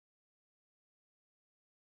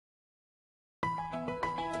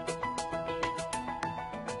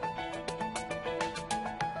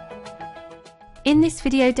In this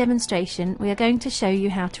video demonstration, we are going to show you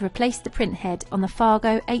how to replace the printhead on the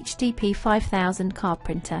FARGO HDP5000 card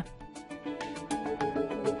printer.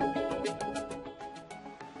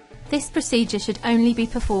 This procedure should only be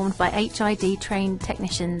performed by HID trained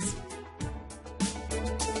technicians.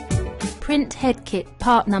 Printhead kit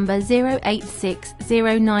part number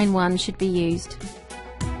 086091 should be used.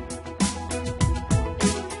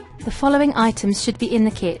 The following items should be in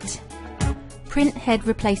the kit: printhead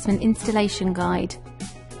replacement installation guide,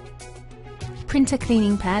 printer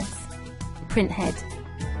cleaning pads, printhead.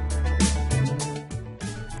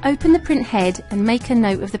 Open the printhead and make a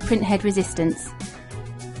note of the printhead resistance.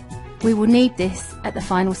 We will need this at the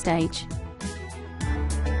final stage.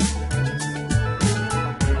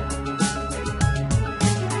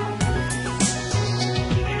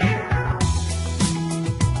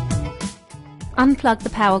 Unplug the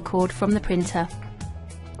power cord from the printer.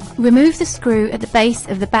 Remove the screw at the base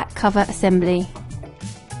of the back cover assembly.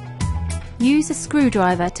 Use a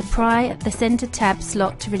screwdriver to pry the center tab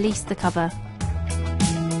slot to release the cover.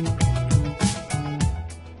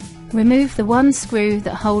 Remove the one screw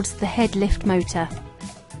that holds the head lift motor.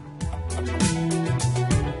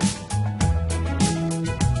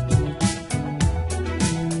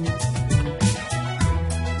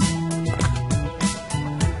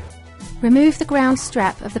 Remove the ground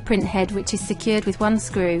strap of the printhead, which is secured with one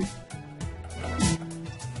screw.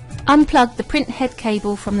 Unplug the printhead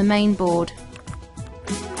cable from the main board.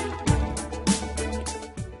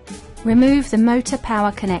 Remove the motor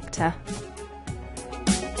power connector.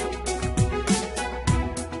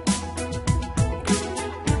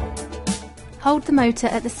 Hold the motor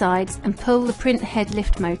at the sides and pull the printhead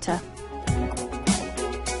lift motor.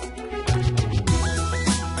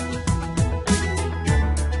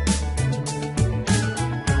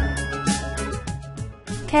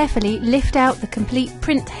 Carefully lift out the complete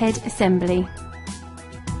printhead assembly.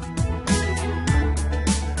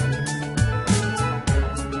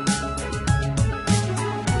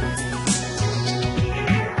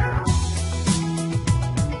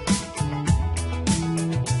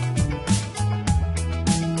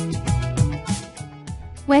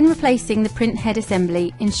 When replacing the printhead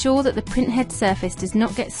assembly, ensure that the printhead surface does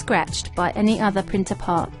not get scratched by any other printer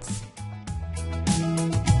parts.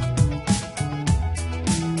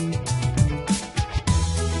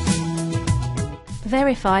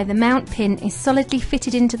 Verify the mount pin is solidly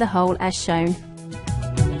fitted into the hole as shown.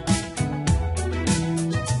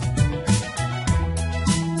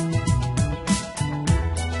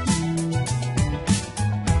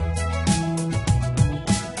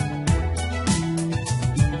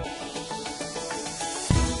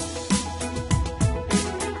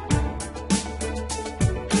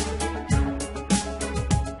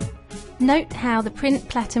 Note how the print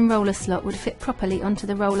platen roller slot would fit properly onto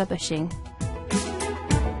the roller bushing.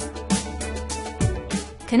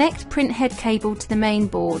 Connect printhead cable to the main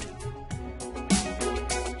board.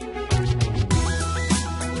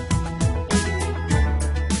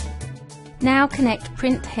 Now connect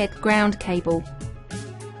printhead ground cable.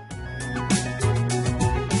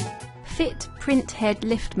 Fit printhead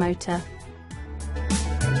lift motor.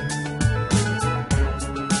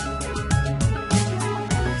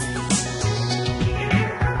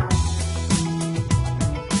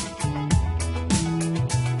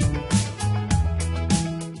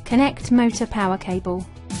 Connect motor power cable.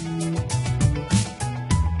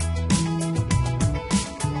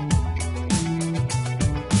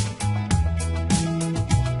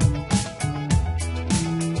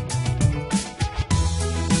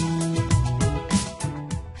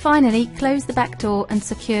 Finally, close the back door and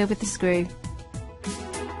secure with the screw.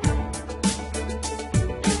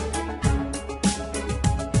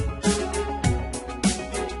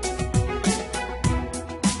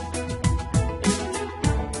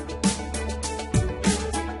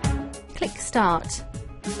 Click Start.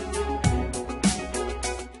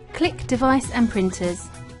 Click Device and Printers.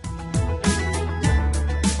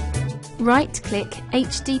 Right-click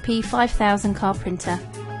HDP5000 card printer.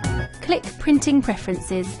 Click Printing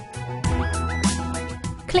Preferences.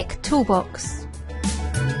 Click Toolbox.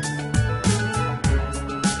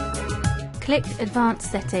 Click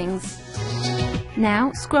Advanced Settings.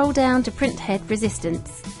 Now scroll down to Printhead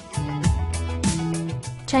Resistance.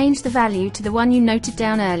 Change the value to the one you noted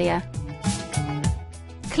down earlier.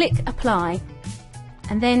 Click Apply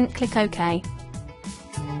and then click OK.